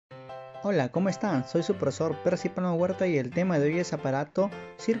Hola, ¿cómo están? Soy su profesor Percy Palma Huerta y el tema de hoy es aparato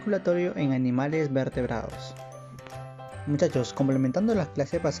circulatorio en animales vertebrados. Muchachos, complementando la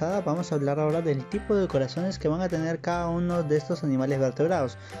clase pasada, vamos a hablar ahora del tipo de corazones que van a tener cada uno de estos animales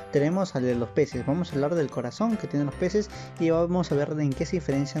vertebrados. Tenemos al de los peces, vamos a hablar del corazón que tienen los peces y vamos a ver en qué se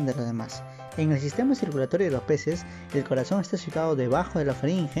diferencian de los demás. En el sistema circulatorio de los peces, el corazón está situado debajo de la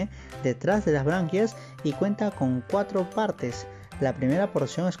faringe, detrás de las branquias y cuenta con 4 partes. La primera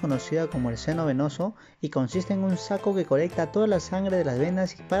porción es conocida como el seno venoso y consiste en un saco que colecta toda la sangre de las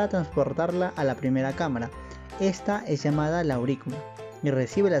venas para transportarla a la primera cámara. Esta es llamada la aurícula y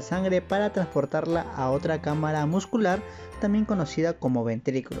recibe la sangre para transportarla a otra cámara muscular, también conocida como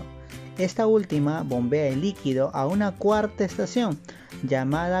ventrículo. Esta última bombea el líquido a una cuarta estación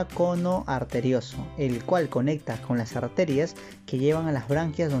llamada cono arterioso, el cual conecta con las arterias que llevan a las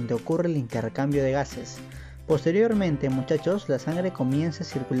branquias donde ocurre el intercambio de gases. Posteriormente, muchachos, la sangre comienza a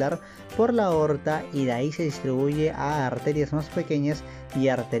circular por la aorta y de ahí se distribuye a arterias más pequeñas y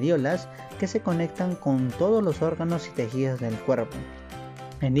arteriolas que se conectan con todos los órganos y tejidos del cuerpo.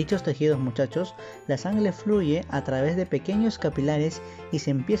 En dichos tejidos, muchachos, la sangre fluye a través de pequeños capilares y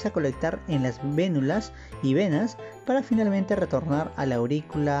se empieza a colectar en las vénulas y venas para finalmente retornar a la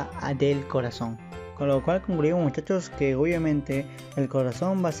aurícula del corazón. Con lo cual concluimos, muchachos, que obviamente el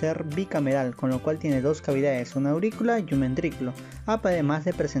corazón va a ser bicameral, con lo cual tiene 2 cavidades, una aurícula y un ventrículo, además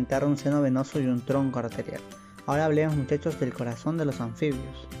de presentar un seno venoso y un tronco arterial. Ahora hablemos, muchachos, del corazón de los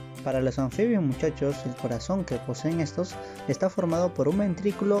anfibios. Para los anfibios, muchachos, el corazón que poseen estos está formado por un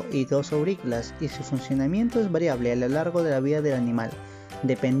ventrículo y 2 aurículas y su funcionamiento es variable a lo largo de la vida del animal,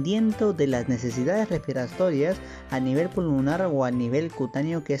 dependiendo de las necesidades respiratorias a nivel pulmonar o a nivel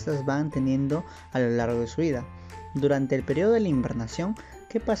cutáneo que éstas van teniendo a lo largo de su vida. Durante el periodo de la invernación,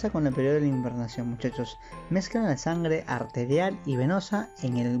 ¿qué pasa con el periodo de la invernación, muchachos? Mezclan la sangre arterial y venosa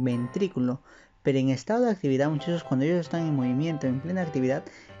en el ventrículo, pero en estado de actividad, muchachos, cuando ellos están en movimiento, en plena actividad,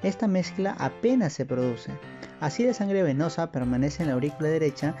 esta mezcla apenas se produce. Así la sangre venosa permanece en la aurícula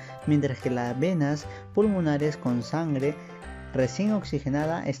derecha, mientras que las venas pulmonares con sangre recién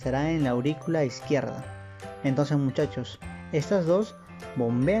oxigenada estará en la aurícula izquierda. Entonces, muchachos, estas dos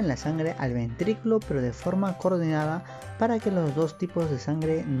bombean la sangre al ventrículo pero de forma coordinada para que los dos tipos de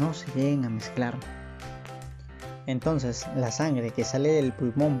sangre no se lleguen a mezclar. Entonces, la sangre que sale del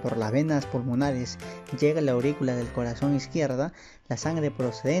pulmón por las venas pulmonares llega a la aurícula del corazón izquierda, la sangre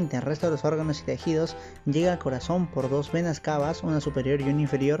procedente al resto de los órganos y tejidos llega al corazón por 2 venas cavas, una superior y una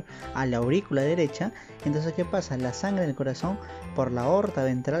inferior, a la aurícula derecha. Entonces, ¿qué pasa? La sangre del corazón por la aorta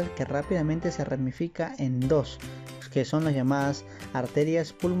ventral que rápidamente se ramifica en 2, que son las llamadas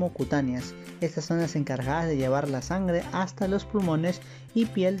arterias pulmocutáneas. Estas son las encargadas de llevar la sangre hasta los pulmones y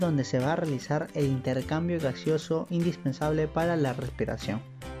piel, donde se va a realizar el intercambio gaseoso indispensable para la respiración.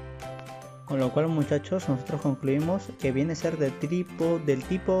 Con lo cual, muchachos, nosotros concluimos que viene a ser del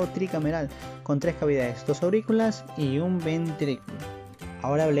tipo tricameral, con 3 cavidades, 2 aurículas y un ventrículo.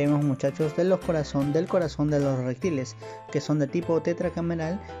 Ahora hablemos, muchachos, del corazón de los reptiles, que son de tipo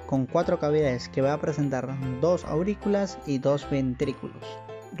tetracameral con 4 cavidades, que va a presentar 2 aurículas y 2 ventrículos.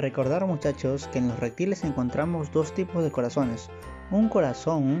 Recordar, muchachos, que en los reptiles encontramos 2 tipos de corazones. Un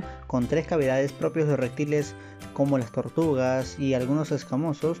corazón con 3 cavidades propios de reptiles como las tortugas y algunos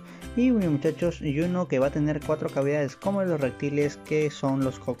escamosos, y muchachos, y uno que va a tener 4 cavidades como los reptiles, que son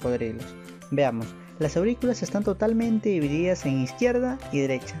los cocodrilos. Veamos. Las aurículas están totalmente divididas en izquierda y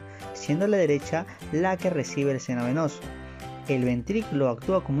derecha, siendo la derecha la que recibe el seno venoso. El ventrículo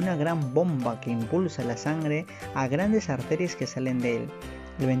actúa como una gran bomba que impulsa la sangre a grandes arterias que salen de él.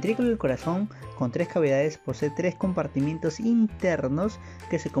 El ventrículo del corazón, con 3 cavidades, posee 3 compartimientos internos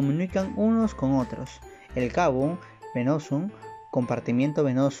que se comunican unos con otros: el cavum venosum, compartimiento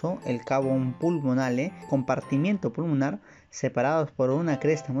venoso, el cavum pulmonale, compartimiento pulmonar, separados por una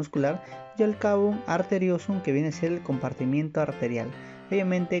cresta muscular, y el cavum arteriosum, que viene a ser el compartimiento arterial,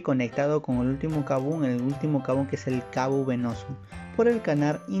 obviamente conectado con el último cavum que es el cavum venosum, por el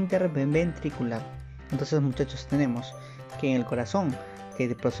canal interventricular. Entonces, muchachos, tenemos que en el corazón,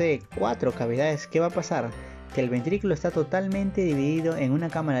 que posee 4 cavidades, ¿qué va a pasar? Que el ventrículo está totalmente dividido en una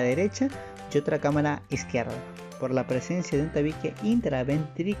cámara derecha y otra cámara izquierda, por la presencia de un tabique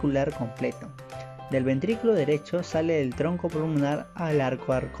intraventricular completo. Del ventrículo derecho sale el tronco pulmonar al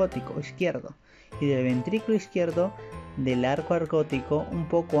arco arcótico izquierdo, y del ventrículo izquierdo del arco arcótico un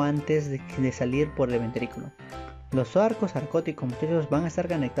poco antes de salir por el ventrículo. Los arcos arcóticos, muchachos, van a estar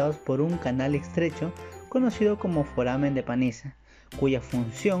conectados por un canal estrecho conocido como foramen de Panizza, cuya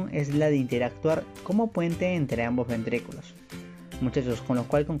función es la de interactuar como puente entre ambos ventrículos. Muchachos, con lo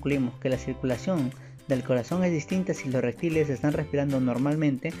cual concluimos que la circulación del corazón es distinta si los reptiles están respirando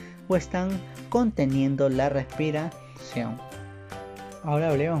normalmente o están conteniendo la respiración. Ahora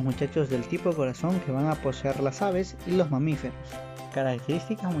hablemos, muchachos, del tipo de corazón que van a poseer las aves y los mamíferos.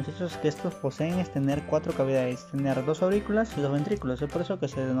 Características, muchachos, que estos poseen es tener 4 cavidades, tener 2 aurículas y 2 ventrículos, es por eso que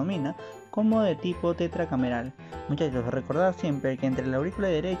se denomina como de tipo tetracameral. Muchachos, recordad siempre que entre la aurícula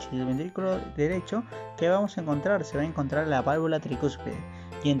derecha y el ventrículo derecho, ¿qué vamos a encontrar? Se va a encontrar la válvula tricúspide,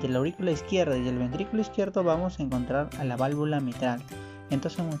 y entre la aurícula izquierda y el ventrículo izquierdo vamos a encontrar a la válvula mitral.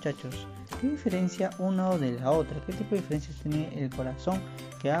 Entonces, muchachos, ¿qué diferencia uno de la otra? ¿Qué tipo de diferencias tiene el corazón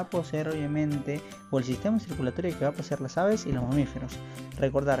que va a poseer, obviamente, o el sistema circulatorio que va a poseer las aves y los mamíferos?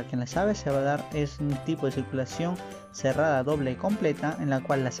 Recordar que en las aves se va a dar es un tipo de circulación cerrada, doble y completa, en la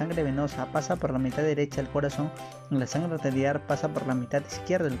cual la sangre venosa pasa por la mitad derecha del corazón y la sangre arterial pasa por la mitad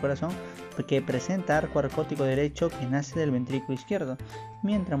izquierda del corazón, que presenta arco arcótico derecho que nace del ventrículo izquierdo.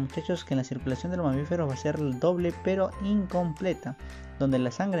 Mientras, muchachos, que en la circulación de los mamíferos va a ser doble pero incompleta, donde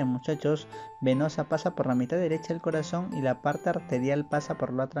la sangre, muchachos, venosa pasa por la mitad derecha del corazón y la parte arterial pasa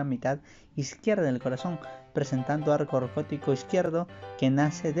por la otra mitad izquierda del corazón, presentando arco arcótico izquierdo que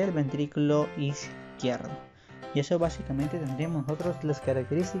nace del ventrículo izquierdo. Y eso básicamente tendríamos nosotros las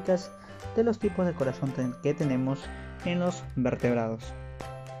características de los tipos de corazón que tenemos en los vertebrados,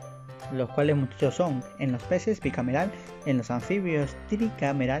 los cuales, muchachos, son en los peces bicameral, en los anfibios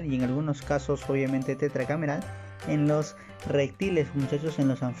tricameral y en algunos casos obviamente tetracameral. En los reptiles, muchachos, en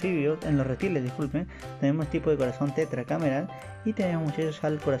los reptiles, disculpen, tenemos tipo de corazón tetracameral, y tenemos, muchachos,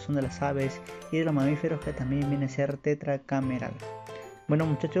 al corazón de las aves y de los mamíferos, que también viene a ser tetracameral. Bueno,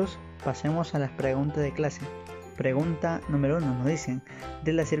 muchachos, pasemos a las preguntas de clase. Pregunta número 1, nos dicen: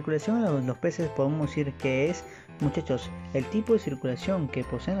 de la circulación de los peces podemos decir que es, muchachos, el tipo de circulación que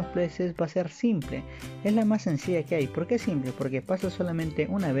poseen los peces va a ser simple, es la más sencilla que hay. ¿Por qué simple? Porque pasa solamente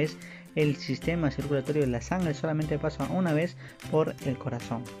una vez, el sistema circulatorio de la sangre solamente pasa una vez por el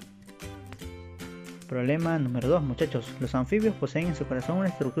corazón. Problema número 2, muchachos, los anfibios poseen en su corazón una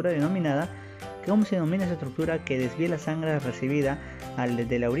estructura denominada, ¿cómo se denomina esa estructura? Que desvía la sangre recibida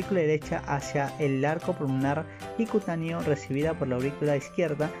de la aurícula derecha hacia el arco pulmonar y cutáneo recibida por la aurícula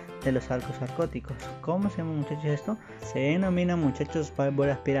izquierda de los arcos arcóticos. ¿Cómo se llama, muchachos, esto? Se denomina, muchachos,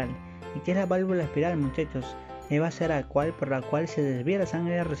 válvula espiral. ¿Y qué es la válvula espiral, muchachos? Va a ser por la cual se desvía la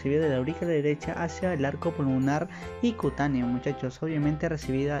sangre recibida de la aurícula derecha hacia el arco pulmonar y cutáneo, muchachos, obviamente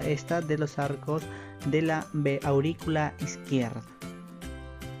recibida esta de los arcos de la aurícula izquierda.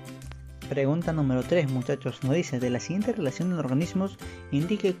 Pregunta número 3, muchachos, nos dice: de la siguiente relación de organismos,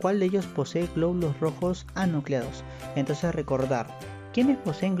 indique cuál de ellos posee glóbulos rojos anucleados. Entonces, recordar, ¿quiénes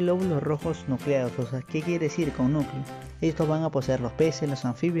poseen glóbulos rojos nucleados? O sea, ¿qué quiere decir con núcleo? Estos van a poseer los peces, los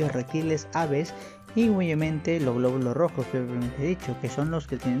anfibios, reptiles, aves y obviamente los glóbulos rojos, propiamente dicho, que son los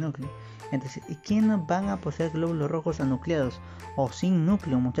que tienen núcleo. Entonces, ¿quiénes van a poseer glóbulos rojos anucleados o sin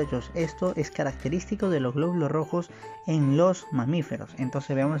núcleo, muchachos? Esto es característico de los glóbulos rojos en los mamíferos.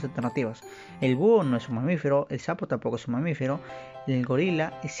 Entonces, veamos las alternativas. El búho no es un mamífero, el sapo tampoco es un mamífero, el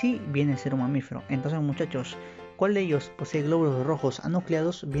gorila sí viene a ser un mamífero. Entonces, muchachos, ¿cuál de ellos posee glóbulos rojos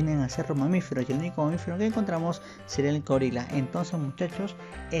anucleados? Vienen a ser los mamíferos, y el único mamífero que encontramos sería el gorila. Entonces, muchachos,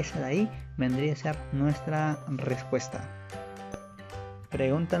 esa de ahí vendría a ser nuestra respuesta.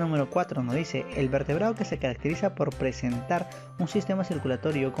 Pregunta número 4 nos dice: el vertebrado que se caracteriza por presentar un sistema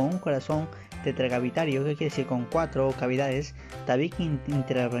circulatorio con un corazón tetracavitario, que quiere decir con 4 cavidades, tabique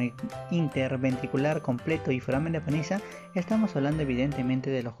interventricular completo y foramen de paniza. Estamos hablando evidentemente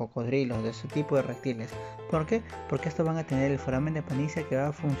de los cocodrilos, de ese tipo de reptiles. ¿Por qué? Porque estos van a tener el foramen de paniza, que va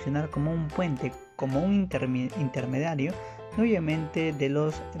a funcionar como un puente, como un intermediario, obviamente, de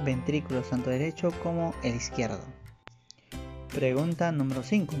los ventrículos, tanto derecho como el izquierdo. Pregunta número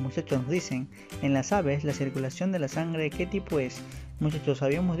 5, muchachos, nos dicen: en las aves, la circulación de la sangre, ¿qué tipo es? Muchachos,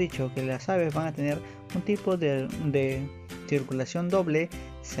 habíamos dicho que las aves van a tener un tipo de circulación doble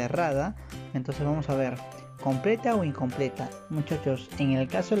cerrada. Entonces vamos a ver, ¿completa o incompleta? Muchachos, en el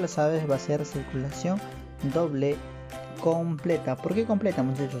caso de las aves va a ser circulación doble completa. ¿Por qué completa,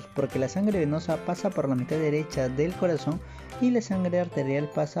 muchachos? Porque la sangre venosa pasa por la mitad derecha del corazón y la sangre arterial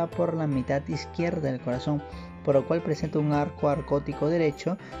pasa por la mitad izquierda del corazón, por lo cual presenta un arco arcótico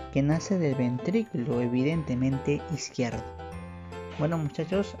derecho que nace del ventrículo, evidentemente izquierdo. Bueno,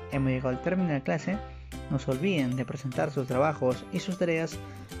 muchachos, hemos llegado al término de la clase. No se olviden de presentar sus trabajos y sus tareas,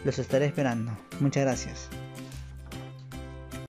 los estaré esperando. Muchas gracias.